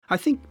I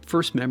think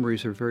first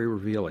memories are very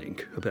revealing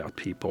about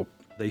people.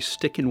 They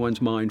stick in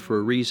one's mind for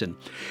a reason.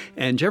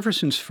 And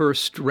Jefferson's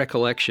first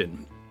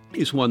recollection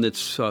is one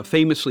that's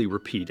famously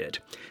repeated.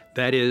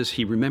 That is,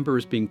 he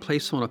remembers being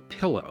placed on a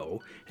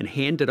pillow and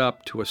handed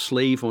up to a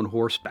slave on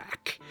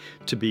horseback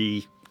to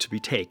be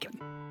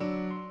taken.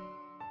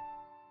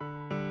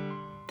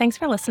 Thanks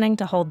for listening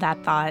to Hold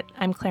That Thought.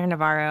 I'm Claire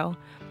Navarro.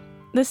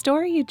 The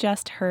story you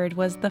just heard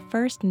was the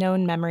first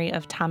known memory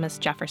of Thomas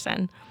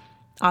Jefferson,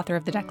 author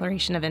of the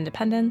Declaration of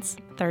Independence,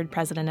 third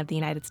president of the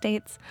United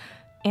States,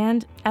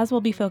 and, as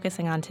we'll be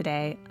focusing on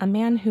today, a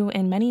man who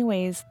in many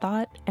ways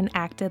thought and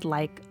acted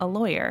like a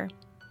lawyer,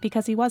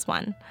 because he was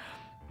one.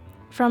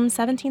 From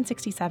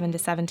 1767 to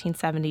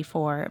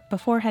 1774,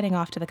 before heading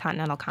off to the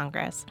Continental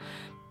Congress,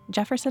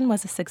 Jefferson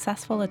was a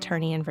successful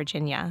attorney in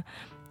Virginia.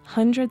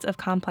 Hundreds of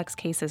complex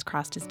cases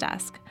crossed his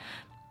desk.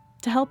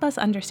 To help us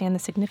understand the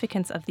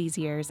significance of these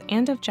years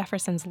and of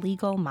Jefferson's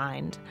legal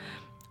mind,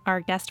 our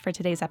guest for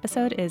today's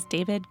episode is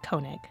David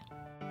Koenig.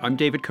 I'm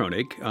David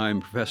Koenig. I'm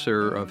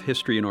professor of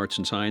history and arts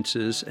and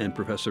sciences and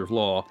professor of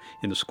law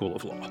in the School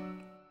of Law.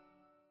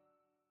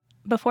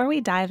 Before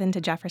we dive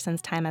into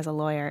Jefferson's time as a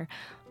lawyer,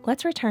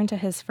 let's return to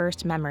his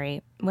first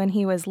memory when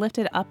he was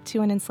lifted up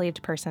to an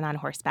enslaved person on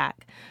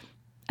horseback.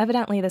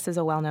 Evidently, this is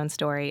a well-known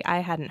story.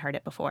 I hadn't heard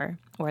it before,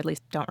 or at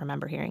least don't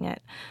remember hearing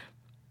it.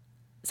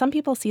 Some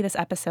people see this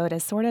episode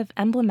as sort of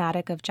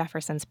emblematic of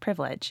Jefferson's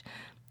privilege.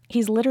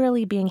 He's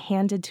literally being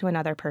handed to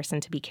another person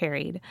to be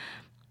carried.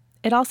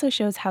 It also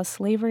shows how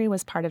slavery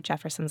was part of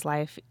Jefferson's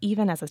life,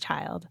 even as a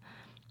child.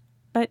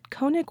 But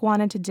Koenig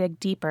wanted to dig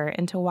deeper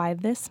into why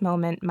this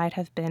moment might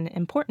have been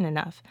important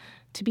enough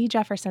to be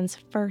Jefferson's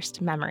first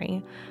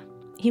memory.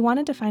 He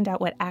wanted to find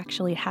out what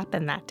actually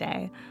happened that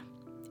day.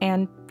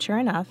 And sure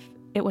enough,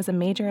 it was a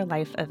major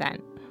life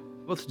event.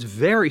 Well, it's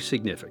very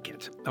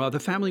significant. The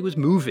family was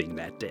moving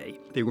that day.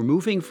 They were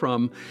moving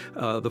from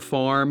the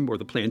farm or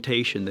the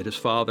plantation that his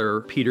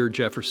father, Peter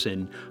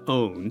Jefferson,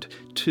 owned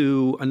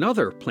to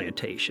another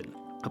plantation,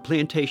 a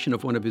plantation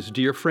of one of his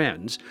dear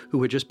friends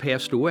who had just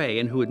passed away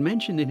and who had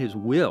mentioned in his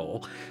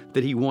will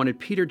that he wanted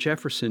Peter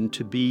Jefferson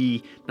to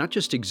be not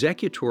just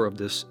executor of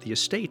the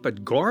estate,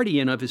 but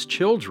guardian of his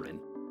children.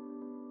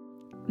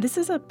 This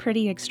is a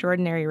pretty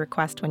extraordinary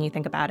request when you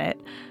think about it.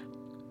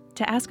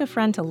 To ask a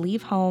friend to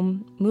leave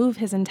home, move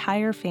his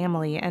entire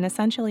family, and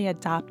essentially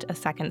adopt a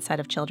second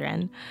set of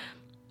children.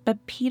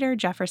 But Peter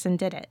Jefferson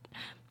did it.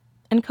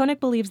 And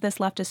Koenig believes this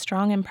left a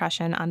strong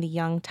impression on the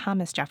young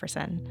Thomas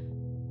Jefferson.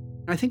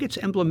 I think it's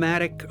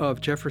emblematic of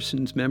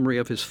Jefferson's memory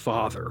of his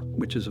father,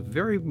 which is a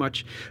very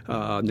much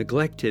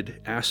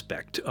neglected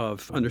aspect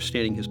of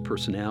understanding his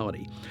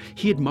personality.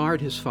 He admired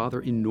his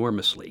father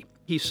enormously.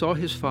 He saw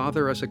his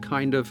father as a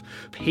kind of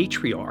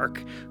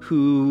patriarch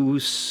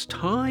whose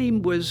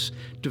time was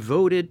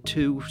devoted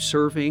to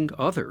serving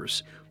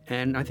others.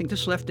 And I think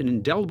this left an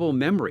indelible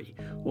memory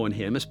on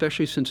him,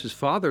 especially since his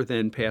father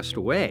then passed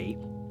away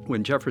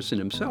when Jefferson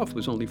himself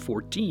was only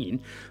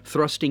 14,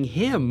 thrusting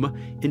him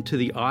into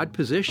the odd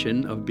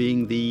position of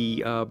being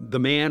the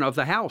man of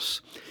the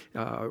house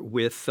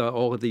with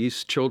all of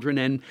these children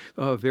and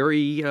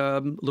very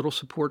little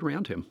support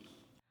around him.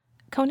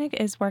 Koenig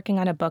is working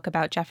on a book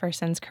about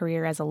Jefferson's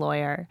career as a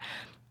lawyer,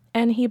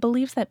 and he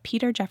believes that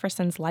Peter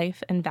Jefferson's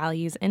life and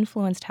values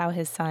influenced how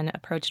his son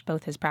approached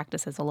both his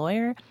practice as a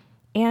lawyer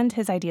and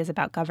his ideas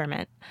about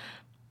government.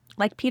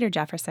 Like Peter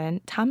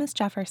Jefferson, Thomas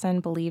Jefferson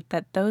believed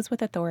that those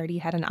with authority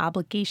had an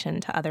obligation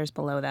to others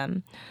below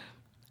them.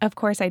 Of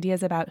course,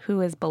 ideas about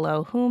who is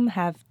below whom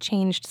have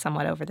changed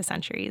somewhat over the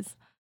centuries.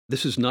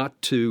 This is not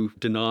to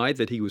deny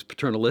that he was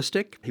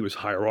paternalistic. He was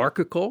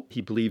hierarchical. He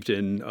believed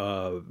in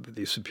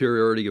the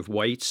superiority of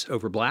whites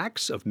over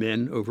blacks, of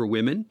men over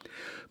women.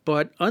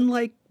 But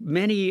unlike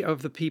many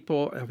of the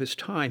people of his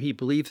time, he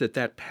believed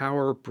that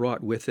power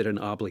brought with it an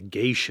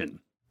obligation.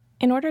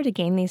 In order to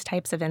gain these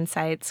types of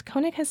insights,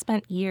 Koenig has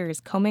spent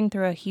years combing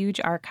through a huge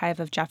archive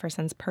of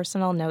Jefferson's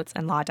personal notes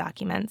and law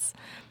documents.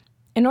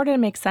 In order to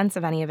make sense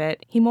of any of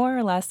it, he more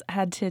or less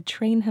had to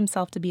train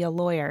himself to be a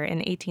lawyer in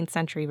 18th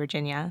century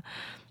Virginia.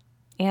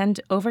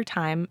 And over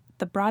time,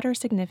 the broader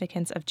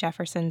significance of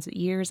Jefferson's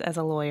years as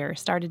a lawyer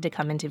started to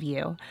come into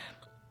view.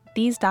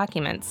 These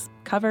documents,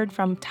 covered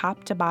from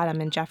top to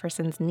bottom in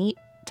Jefferson's neat,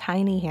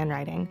 tiny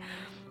handwriting,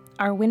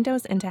 are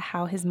windows into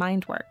how his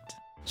mind worked.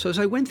 So as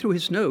I went through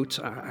his notes,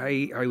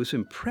 I was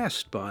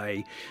impressed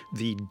by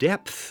the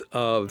depth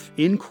of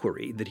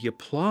inquiry that he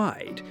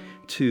applied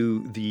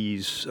to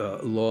these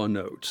law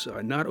notes.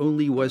 Not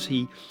only was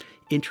he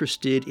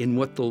interested in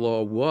what the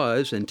law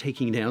was and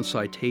taking down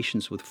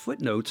citations with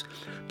footnotes,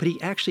 but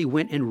he actually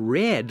went and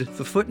read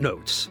the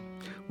footnotes,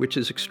 which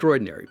is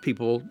extraordinary.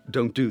 People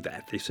don't do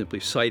that. They simply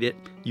cite it,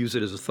 use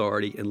it as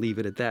authority, and leave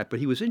it at that. But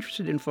he was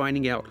interested in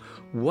finding out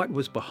what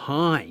was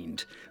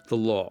behind the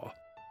law.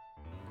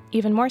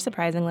 Even more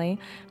surprisingly,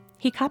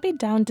 he copied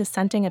down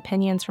dissenting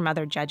opinions from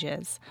other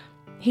judges.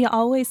 He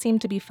always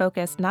seemed to be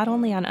focused not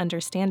only on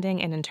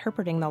understanding and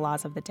interpreting the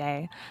laws of the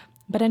day,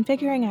 but in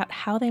figuring out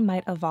how they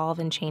might evolve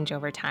and change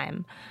over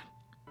time.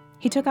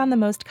 He took on the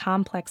most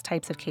complex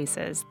types of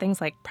cases, things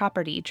like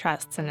property,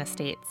 trusts, and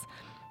estates.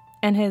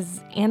 And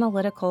his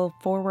analytical,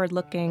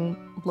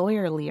 forward-looking,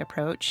 lawyerly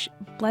approach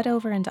bled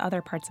over into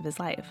other parts of his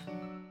life.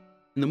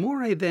 And the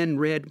more I then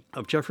read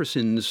of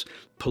Jefferson's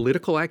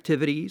political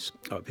activities,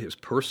 of his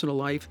personal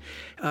life,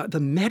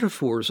 the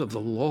metaphors of the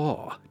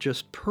law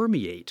just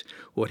permeate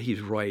what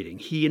he's writing.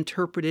 He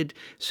interpreted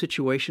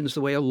situations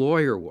the way a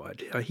lawyer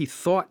would. He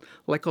thought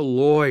like a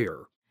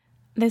lawyer.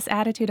 This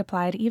attitude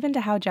applied even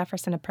to how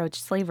Jefferson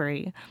approached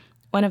slavery,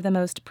 one of the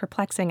most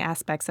perplexing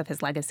aspects of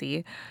his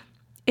legacy.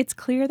 It's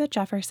clear that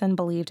Jefferson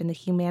believed in the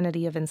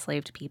humanity of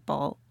enslaved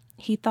people.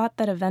 He thought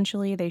that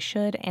eventually they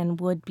should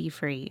and would be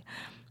free.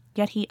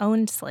 Yet he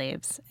owned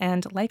slaves,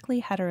 and likely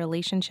had a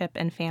relationship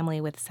and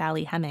family with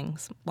Sally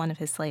Hemings, one of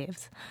his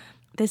slaves.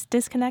 This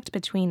disconnect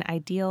between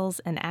ideals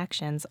and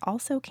actions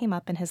also came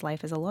up in his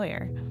life as a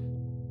lawyer.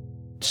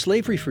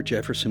 Slavery for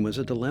Jefferson was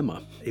a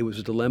dilemma. It was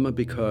a dilemma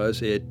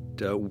because it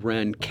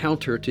ran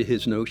counter to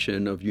his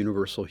notion of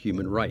universal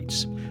human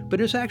rights. But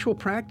in his actual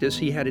practice,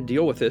 he had to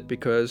deal with it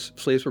because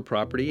slaves were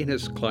property and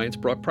his clients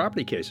brought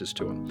property cases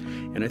to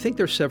him. And I think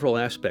there's several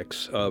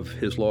aspects of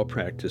his law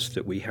practice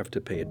that we have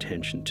to pay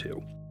attention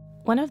to.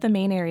 One of the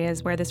main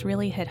areas where this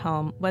really hit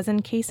home was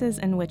in cases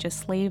in which a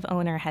slave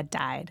owner had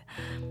died.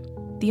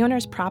 The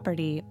owner's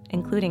property,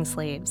 including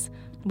slaves,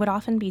 would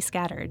often be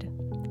scattered.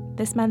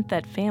 This meant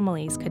that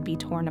families could be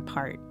torn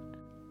apart.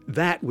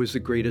 That was the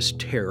greatest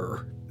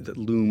terror that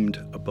loomed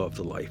above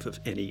the life of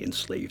any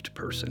enslaved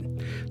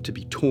person. To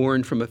be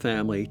torn from a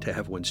family, to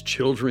have one's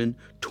children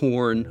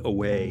torn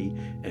away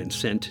and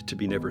sent to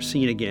be never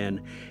seen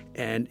again.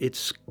 And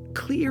it's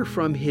clear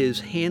from his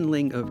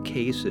handling of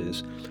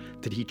cases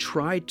that he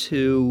tried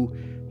to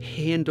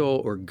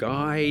handle or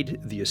guide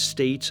the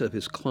estates of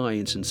his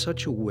clients in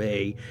such a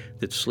way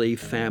that slave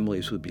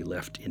families would be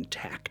left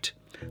intact.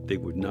 They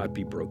would not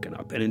be broken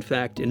up. And in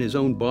fact, in his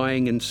own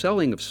buying and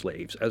selling of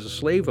slaves, as a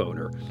slave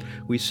owner,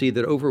 we see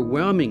that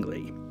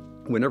overwhelmingly,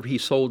 whenever he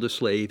sold a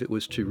slave, it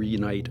was to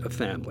reunite a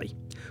family.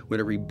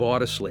 Whenever he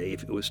bought a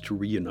slave, it was to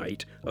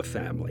reunite a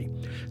family.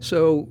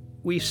 So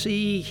we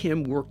see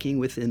him working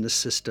within the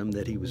system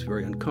that he was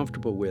very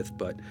uncomfortable with,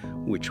 but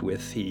which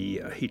with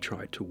he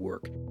tried to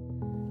work.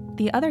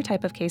 The other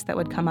type of case that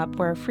would come up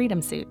were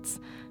freedom suits,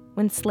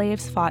 when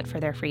slaves fought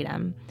for their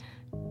freedom.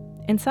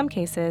 In some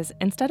cases,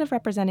 instead of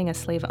representing a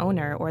slave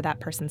owner or that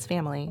person's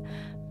family,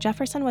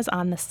 Jefferson was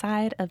on the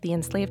side of the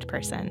enslaved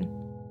person.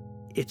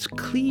 It's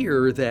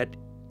clear that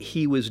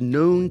he was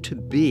known to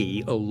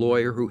be a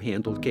lawyer who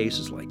handled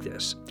cases like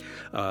this.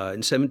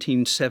 In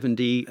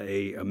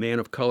 1770, a man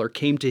of color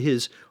came to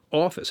his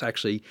office,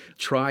 actually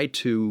tried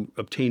to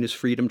obtain his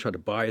freedom, tried to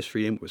buy his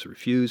freedom, was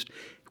refused,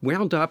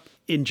 wound up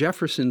in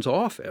Jefferson's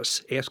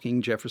office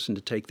asking Jefferson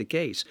to take the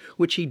case,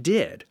 which he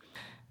did.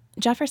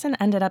 Jefferson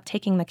ended up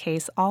taking the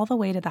case all the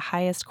way to the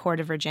highest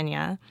court of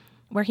Virginia,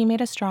 where he made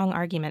a strong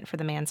argument for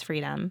the man's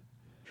freedom.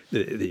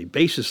 The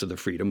basis of the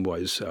freedom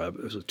was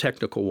a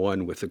technical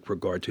one with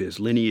regard to his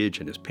lineage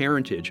and his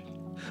parentage,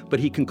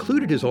 but he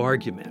concluded his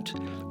argument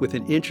with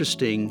an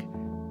interesting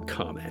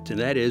comment, and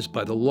that is,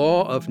 by the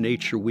law of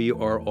nature, we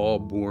are all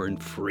born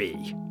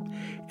free.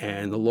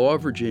 And the law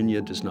of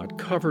Virginia does not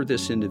cover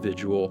this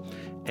individual,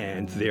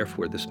 and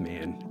therefore this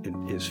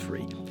man is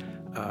free.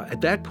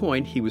 At that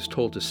point, he was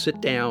told to sit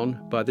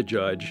down by the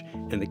judge,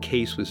 and the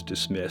case was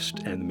dismissed,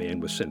 and the man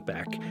was sent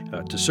back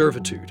to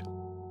servitude.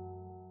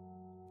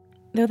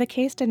 Though the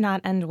case did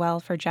not end well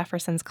for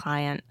Jefferson's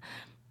client,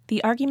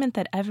 the argument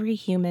that every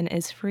human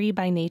is free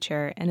by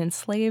nature and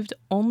enslaved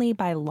only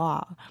by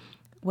law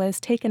was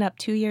taken up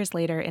 2 years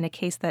later in a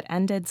case that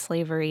ended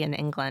slavery in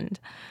England.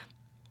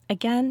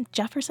 Again,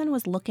 Jefferson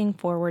was looking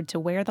forward to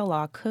where the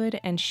law could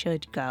and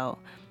should go.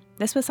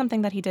 This was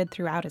something that he did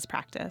throughout his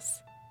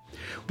practice.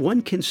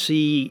 One can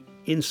see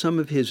in some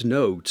of his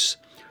notes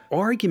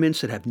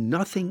arguments that have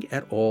nothing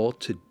at all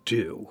to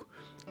do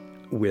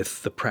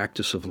with the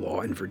practice of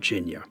law in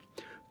Virginia.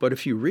 But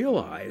if you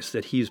realize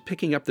that he's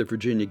picking up the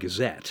Virginia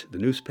Gazette, the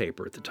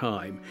newspaper at the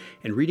time,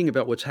 and reading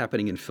about what's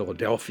happening in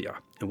Philadelphia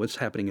and what's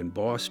happening in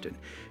Boston,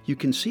 you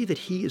can see that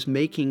he is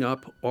making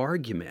up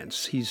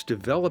arguments. He's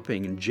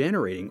developing and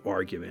generating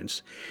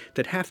arguments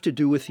that have to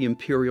do with the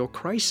imperial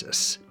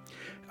crisis.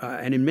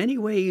 And in many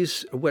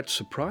ways, what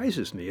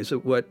surprises me is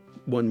that what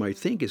one might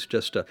think is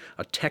just a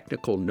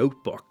technical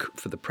notebook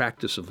for the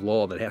practice of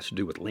law that has to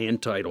do with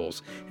land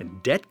titles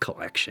and debt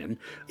collection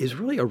is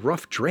really a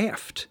rough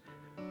draft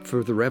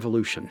for the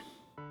Revolution.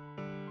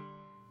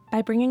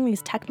 By bringing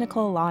these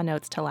technical law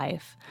notes to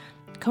life,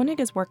 Koenig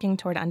is working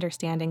toward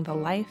understanding the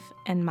life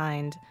and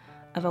mind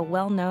of a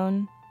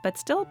well-known, but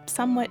still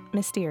somewhat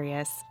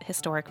mysterious,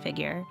 historic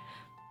figure.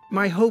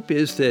 My hope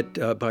is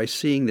that by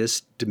seeing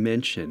this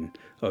dimension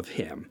of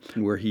him,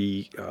 where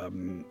he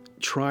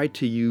tried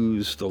to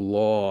use the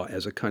law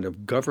as a kind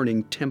of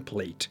governing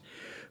template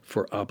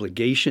for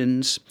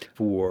obligations,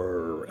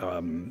 for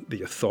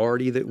the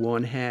authority that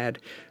one had,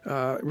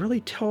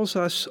 really tells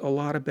us a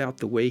lot about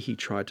the way he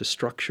tried to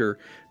structure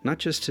not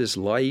just his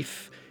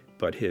life,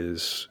 but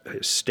his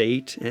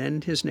state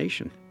and his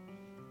nation.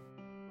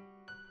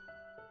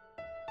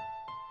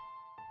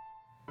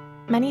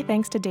 Many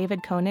thanks to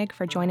David Koenig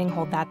for joining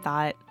Hold That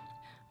Thought.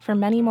 For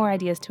many more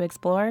ideas to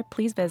explore,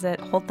 please visit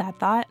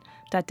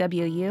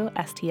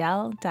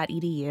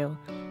holdthatthought.wustl.edu.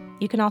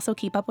 You can also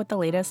keep up with the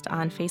latest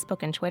on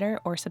Facebook and Twitter,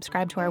 or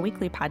subscribe to our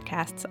weekly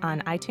podcasts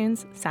on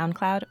iTunes,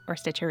 SoundCloud, or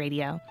Stitcher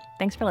Radio.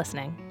 Thanks for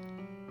listening.